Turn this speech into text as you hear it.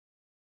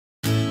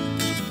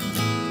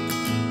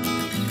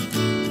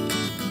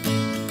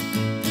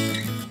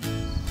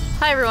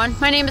Hi everyone,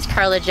 my name is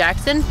Carla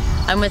Jackson.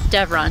 I'm with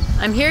Deveron.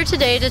 I'm here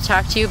today to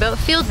talk to you about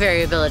field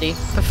variability.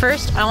 But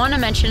first, I want to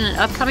mention an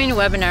upcoming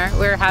webinar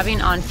we're having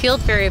on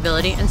field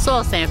variability and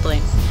soil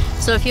sampling.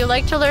 So if you'd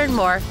like to learn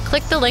more,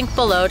 click the link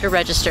below to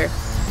register.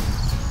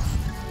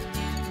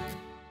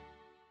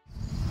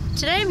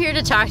 Today I'm here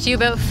to talk to you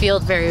about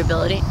field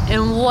variability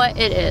and what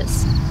it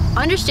is.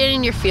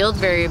 Understanding your field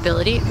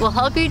variability will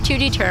help you to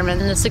determine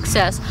the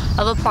success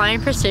of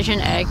applying precision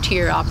ag to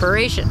your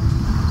operation.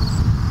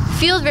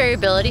 Field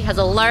variability has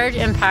a large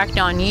impact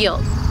on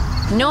yield.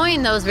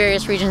 Knowing those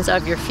various regions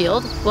of your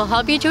field will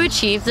help you to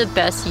achieve the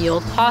best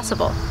yield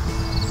possible.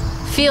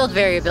 Field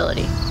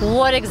variability,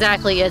 what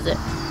exactly is it?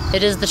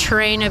 It is the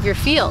terrain of your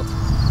field.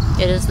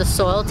 It is the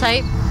soil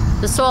type,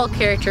 the soil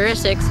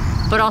characteristics,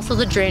 but also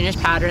the drainage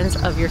patterns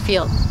of your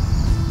field.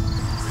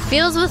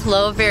 Fields with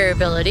low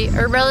variability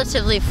are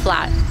relatively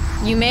flat.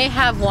 You may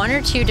have one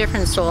or two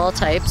different soil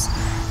types.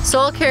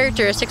 Soil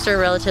characteristics are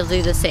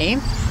relatively the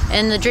same,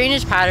 and the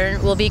drainage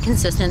pattern will be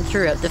consistent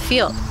throughout the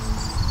field.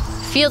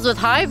 Fields with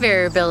high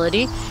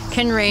variability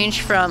can range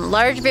from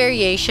large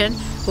variation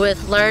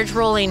with large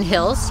rolling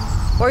hills,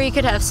 or you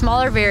could have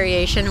smaller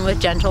variation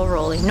with gentle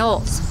rolling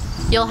knolls.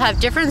 You'll have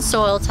different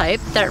soil type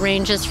that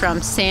ranges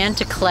from sand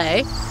to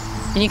clay,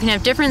 and you can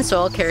have different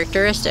soil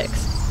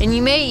characteristics. And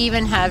you may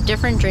even have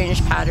different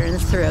drainage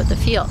patterns throughout the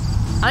field.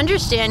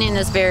 Understanding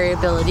this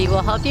variability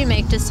will help you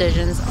make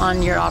decisions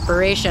on your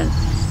operation,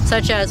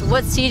 such as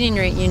what seeding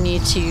rate you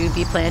need to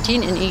be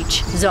planting in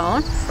each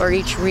zone or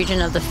each region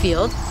of the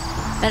field,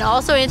 and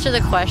also answer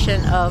the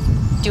question of,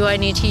 do I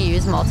need to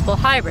use multiple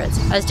hybrids,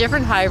 as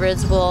different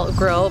hybrids will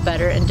grow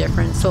better in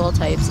different soil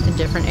types in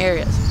different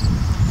areas.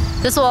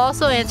 This will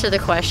also answer the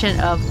question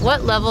of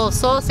what level of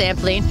soil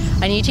sampling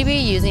I need to be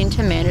using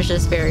to manage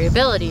this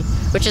variability,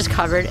 which is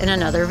covered in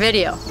another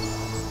video.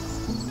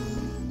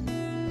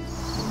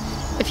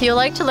 If you would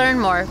like to learn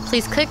more,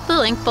 please click the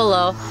link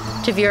below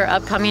to view our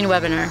upcoming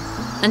webinar.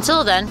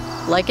 Until then,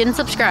 like and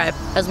subscribe,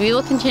 as we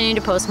will continue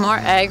to post more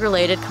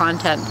ag-related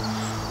content.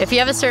 If you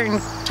have a certain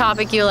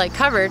topic you would like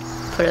covered,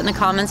 put it in the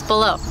comments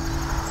below.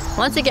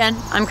 Once again,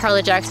 I'm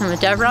Carla Jackson with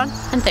Deveron,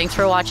 and thanks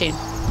for watching.